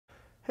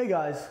Hey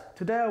guys,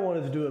 today I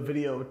wanted to do a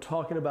video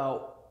talking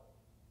about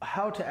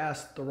how to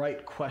ask the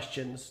right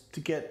questions to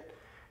get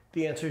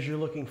the answers you're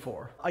looking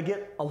for. I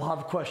get a lot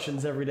of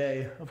questions every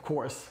day, of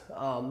course,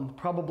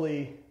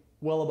 probably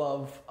well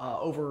above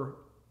over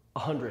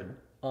 100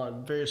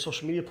 on various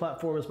social media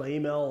platforms, my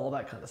email, all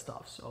that kind of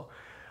stuff. So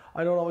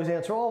I don't always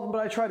answer all of them, but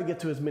I try to get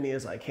to as many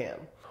as I can.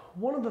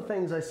 One of the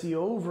things I see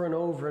over and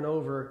over and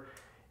over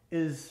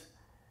is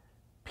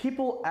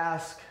people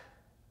ask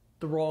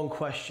the wrong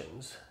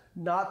questions.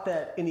 Not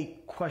that any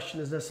question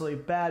is necessarily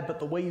bad, but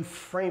the way you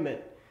frame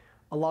it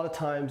a lot of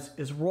times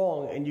is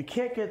wrong, and you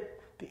can't get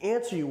the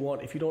answer you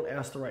want if you don't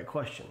ask the right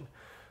question.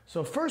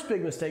 So first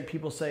big mistake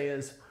people say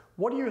is,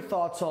 what are your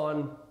thoughts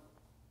on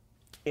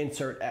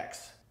insert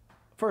X?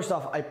 First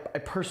off, I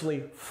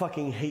personally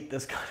fucking hate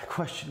this kind of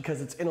question because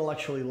it's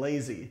intellectually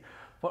lazy.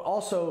 But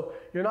also,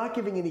 you're not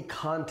giving any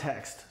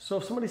context. So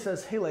if somebody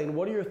says, hey Layne,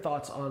 what are your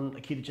thoughts on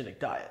a ketogenic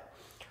diet?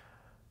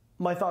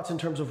 My thoughts in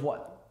terms of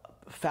what?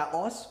 Fat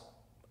loss?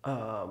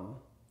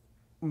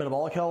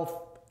 Metabolic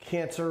health,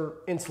 cancer,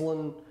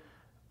 insulin,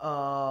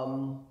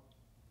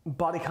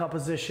 body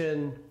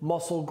composition,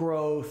 muscle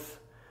growth,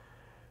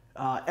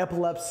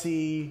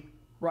 epilepsy,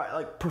 right?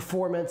 Like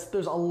performance.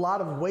 There's a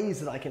lot of ways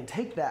that I can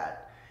take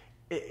that.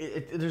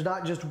 There's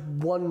not just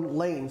one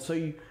lane.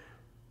 So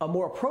a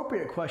more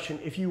appropriate question,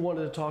 if you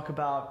wanted to talk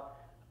about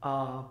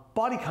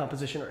body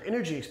composition or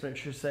energy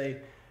expenditure, say,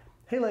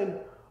 hey Layne,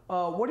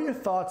 what are your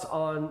thoughts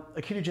on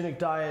a ketogenic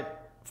diet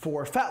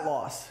for fat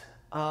loss?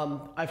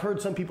 I've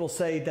heard some people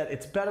say that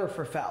it's better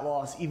for fat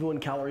loss even when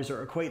calories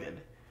are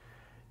equated.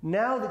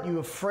 Now that you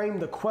have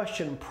framed the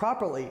question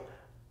properly,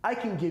 I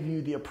can give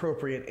you the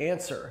appropriate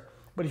answer.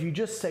 But if you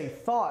just say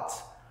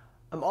thoughts,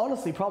 I'm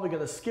honestly probably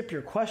going to skip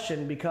your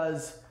question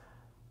because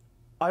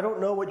I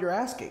don't know what you're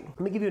asking. Let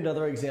me give you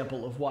another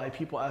example of why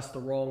people ask the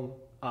wrong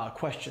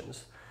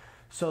questions.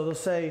 So they'll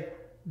say,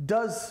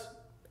 does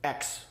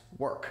X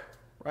work?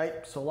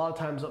 Right? So a lot of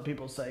times what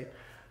people say,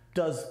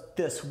 does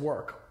this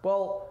work?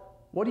 Well,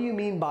 what do you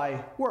mean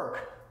by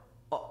work?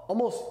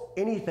 Almost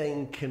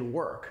anything can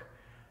work.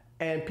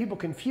 And people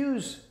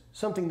confuse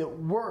something that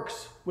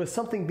works with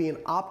something being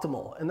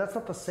optimal, and that's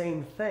not the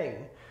same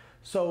thing.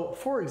 So,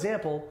 for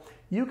example,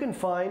 you can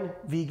find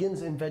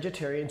vegans and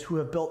vegetarians who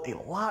have built a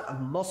lot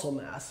of muscle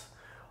mass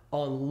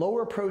on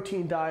lower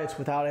protein diets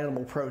without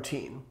animal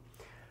protein.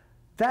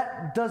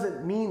 That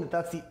doesn't mean that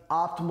that's the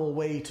optimal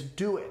way to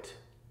do it.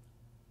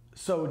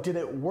 So, did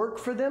it work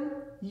for them?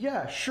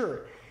 Yeah,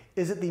 sure.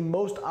 Is it the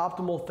most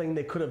optimal thing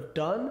they could have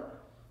done?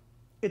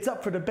 It's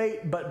up for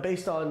debate, but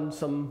based on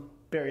some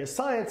various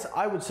science,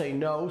 I would say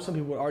no. Some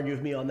people would argue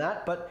with me on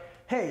that, but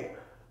hey,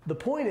 the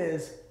point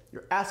is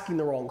you're asking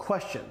the wrong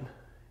question.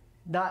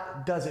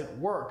 Not does it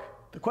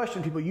work? The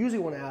question people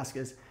usually want to ask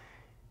is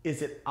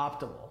it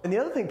optimal? And the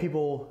other thing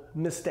people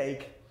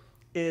mistake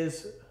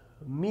is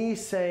me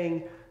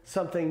saying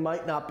something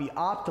might not be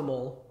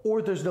optimal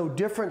or there's no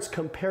difference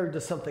compared to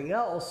something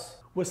else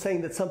with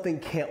saying that something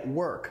can't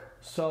work.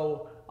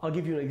 So I'll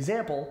give you an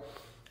example.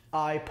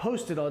 I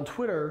posted on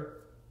Twitter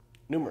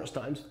numerous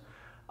times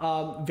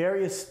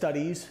various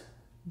studies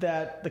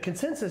that the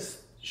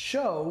consensus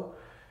show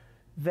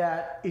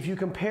that if you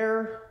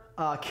compare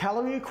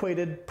calorie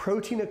equated,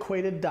 protein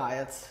equated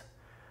diets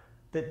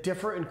that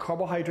differ in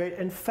carbohydrate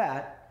and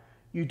fat,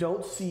 you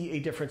don't see a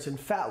difference in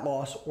fat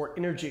loss or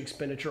energy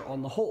expenditure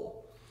on the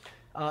whole.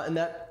 And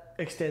that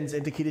extends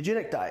into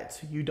ketogenic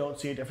diets. You don't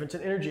see a difference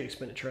in energy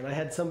expenditure. And I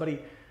had somebody,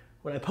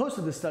 when I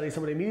posted this study,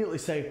 somebody immediately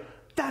say,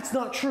 that's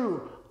not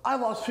true. I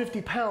lost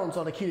 50 pounds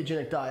on a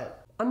ketogenic diet.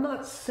 I'm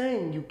not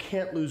saying you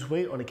can't lose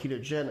weight on a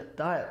ketogenic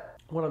diet.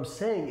 What I'm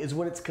saying is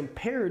when it's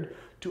compared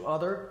to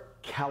other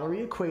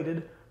calorie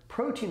equated,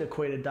 protein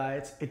equated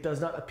diets, it does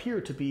not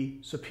appear to be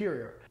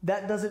superior.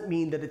 That doesn't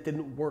mean that it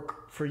didn't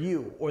work for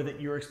you or that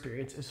your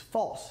experience is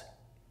false.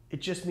 It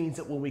just means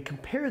that when we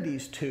compare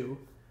these two,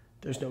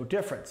 there's no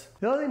difference.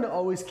 The other thing to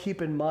always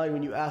keep in mind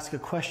when you ask a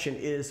question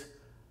is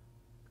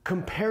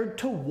compared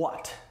to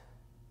what?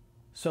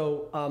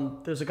 So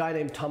there's a guy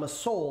named Thomas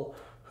Sowell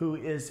who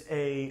is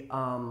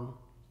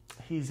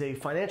he's a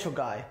financial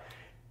guy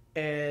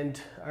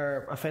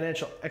or a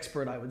financial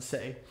expert, I would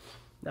say.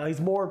 Now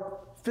he's more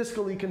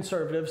fiscally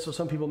conservative, so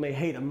some people may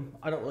hate him.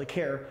 I don't really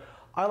care.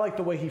 I like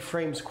the way he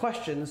frames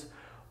questions.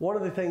 One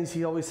of the things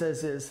he always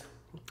says is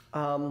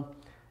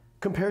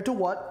compared to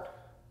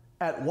what,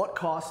 at what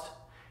cost,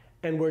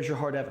 and where's your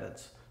hard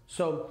evidence?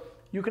 So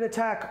you can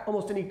attack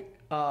almost any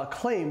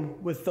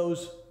claim with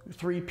those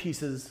three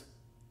pieces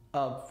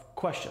of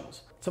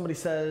questions. Somebody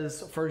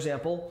says, for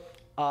example,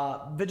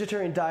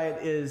 vegetarian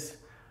diet is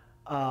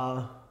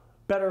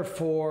better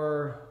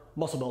for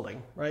muscle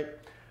building, right?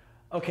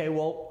 Okay,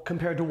 well,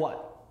 compared to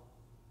what?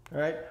 All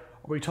right?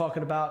 Are we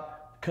talking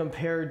about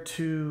compared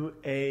to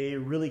a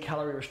really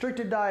calorie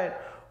restricted diet?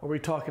 Are we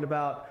talking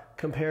about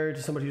compared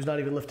to somebody who's not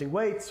even lifting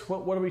weights?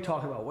 What are we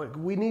talking about?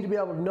 We need to be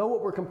able to know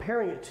what we're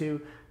comparing it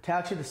to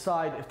actually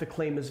decide if the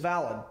claim is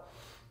valid.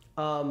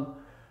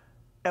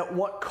 At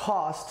what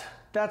cost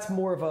That's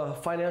more of a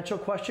financial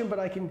question, but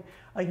I can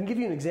give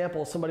you an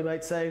example. Somebody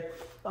might say,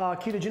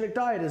 ketogenic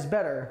diet is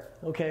better.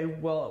 Okay,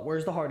 well,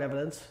 where's the hard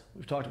evidence?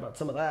 We've talked about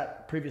some of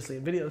that previously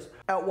in videos.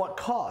 At what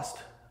cost?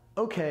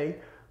 Okay,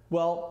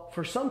 well,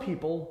 for some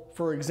people,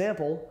 for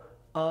example,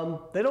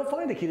 they don't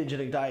find a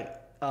ketogenic diet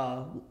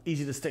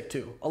easy to stick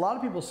to. A lot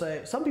of people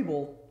say, some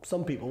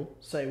people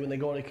say when they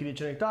go on a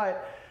ketogenic diet,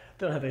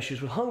 they don't have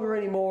issues with hunger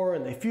anymore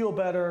and they feel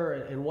better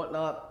and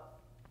whatnot.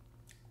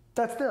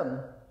 That's them.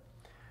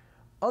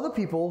 Other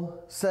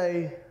people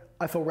say,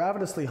 I feel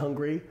ravenously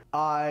hungry,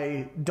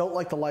 I don't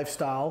like the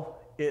lifestyle,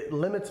 it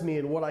limits me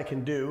in what I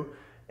can do,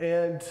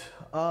 and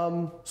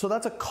so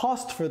that's a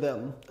cost for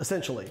them,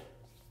 essentially.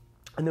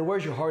 And then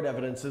where's your hard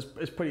evidence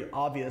is pretty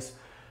obvious.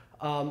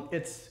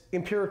 It's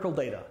empirical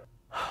data.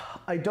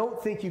 I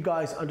don't think you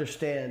guys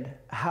understand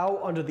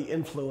how under the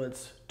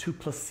influence to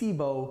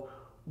placebo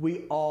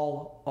we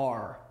all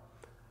are.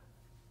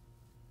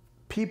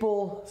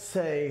 People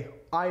say,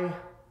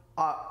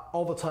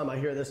 all the time I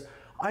hear this,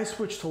 I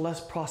switch to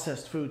less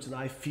processed foods and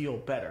I feel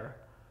better.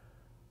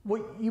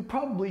 Well, you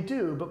probably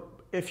do, but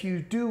if you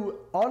do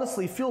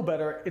honestly feel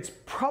better, it's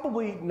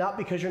probably not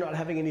because you're not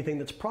having anything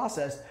that's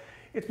processed,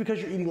 it's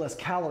because you're eating less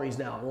calories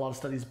now, and a lot of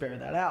studies bear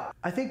that out.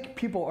 I think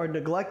people are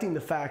neglecting the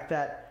fact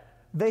that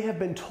they have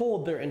been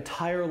told their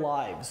entire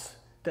lives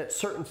that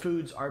certain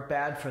foods are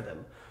bad for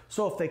them.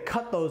 So if they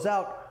cut those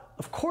out,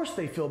 of course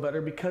they feel better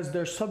because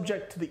they're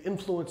subject to the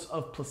influence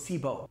of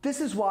placebo.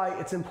 This is why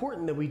it's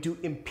important that we do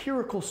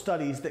empirical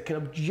studies that can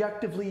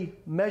objectively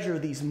measure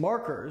these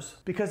markers,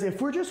 because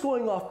if we're just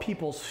going off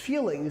people's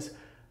feelings,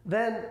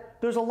 then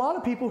there's a lot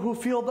of people who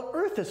feel the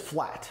earth is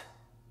flat.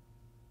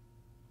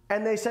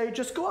 And they say,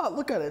 just go out,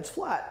 look at it, it's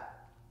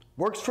flat.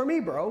 Works for me,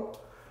 bro.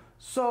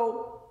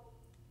 So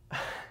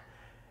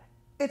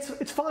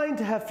it's fine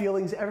to have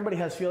feelings. Everybody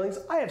has feelings.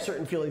 I have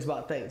certain feelings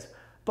about things.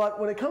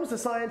 But when it comes to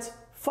science,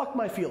 fuck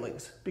my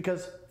feelings,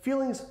 because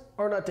feelings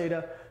are not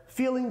data.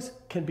 Feelings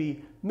can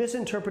be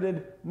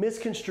misinterpreted,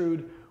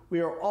 misconstrued.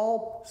 We are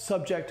all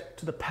subject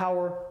to the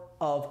power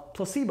of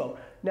placebo.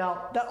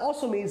 Now, that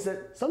also means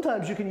that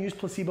sometimes you can use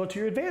placebo to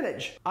your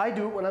advantage. I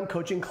do it when I'm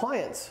coaching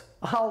clients.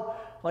 I'll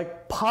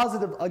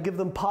give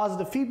them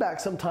positive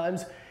feedback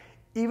sometimes,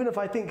 even if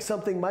I think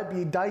something might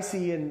be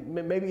dicey and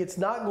maybe it's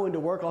not going to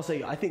work. I'll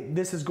say, I think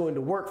this is going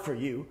to work for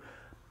you.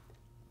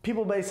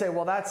 People may say,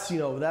 well, that's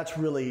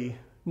really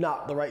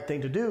not the right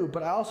thing to do,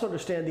 but I also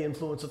understand the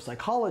influence of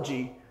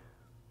psychology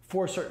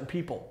for certain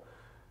people.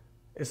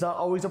 It's not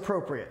always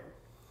appropriate.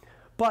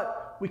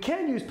 But we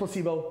can use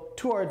placebo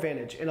to our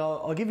advantage. And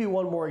I'll give you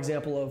one more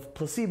example of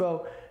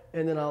placebo,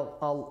 and then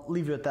I'll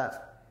leave you at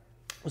that.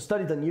 A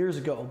study done years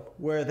ago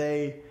where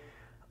they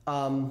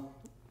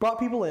brought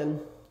people in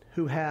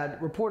who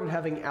had reported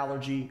having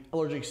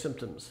allergic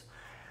symptoms.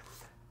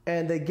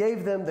 And they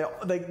gave them,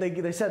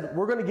 they said,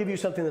 we're going to give you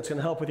something that's going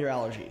to help with your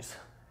allergies.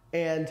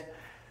 And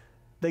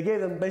they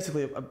gave them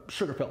basically a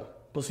sugar pill,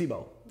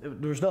 placebo.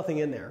 There was nothing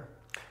in there.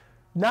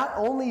 Not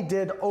only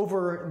did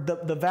over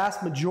the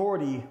vast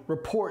majority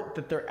report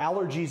that their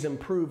allergies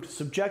improved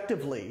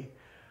subjectively,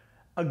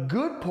 a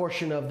good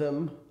portion of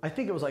them, I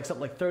think it was like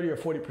something like 30 or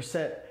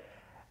 40%,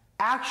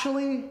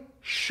 actually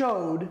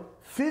showed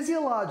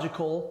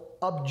physiological,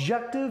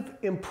 objective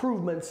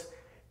improvements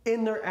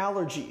in their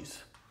allergies.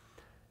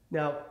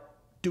 Now,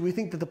 do we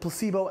think that the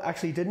placebo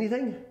actually did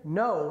anything?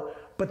 No,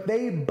 but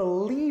they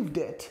believed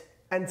it.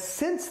 And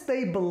since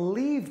they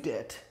believed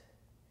it,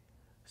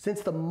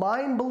 since the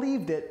mind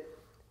believed it,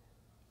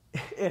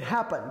 it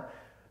happened.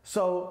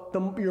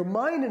 So your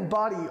mind and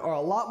body are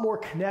a lot more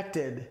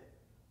connected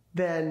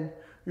than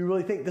you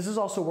really think. This is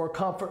also where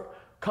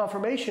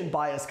confirmation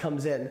bias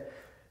comes in.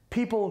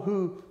 People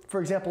who,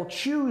 for example,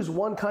 choose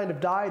one kind of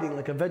dieting,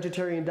 like a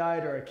vegetarian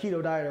diet or a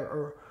keto diet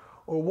or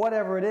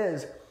whatever it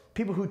is,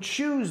 people who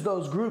choose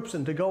those groups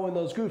and to go in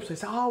those groups, they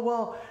say, oh,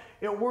 well,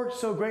 it worked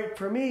so great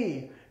for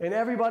me. And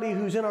everybody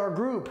who's in our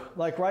group,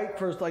 like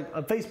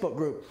a Facebook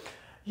group,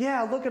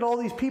 yeah, look at all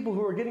these people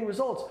who are getting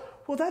results.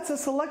 Well, that's a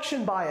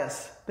selection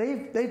bias.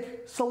 They've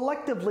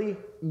selectively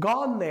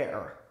gone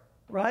there,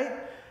 right?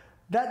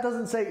 That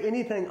doesn't say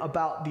anything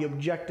about the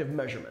objective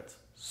measurements.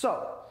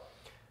 So,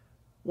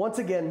 once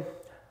again,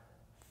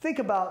 think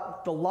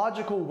about the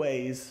logical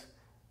ways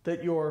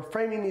that you're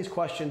framing these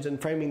questions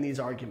and framing these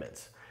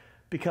arguments,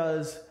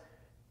 because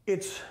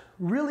it's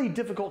really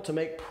difficult to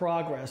make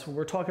progress when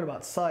we're talking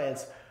about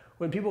science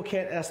when people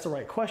can't ask the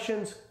right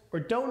questions or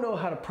don't know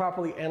how to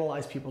properly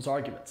analyze people's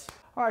arguments.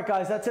 All right,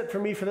 guys, that's it for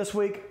me for this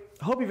week.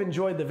 I hope you've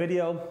enjoyed the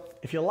video.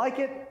 If you like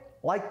it,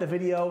 like the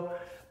video.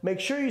 Make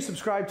sure you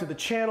subscribe to the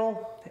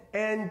channel.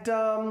 And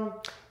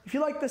if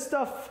you like this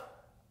stuff,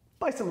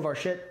 buy some of our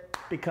shit,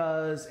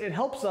 because it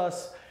helps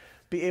us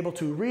be able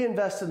to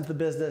reinvest into the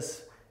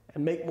business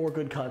and make more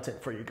good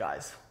content for you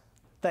guys.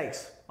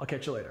 Thanks. I'll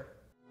catch you later.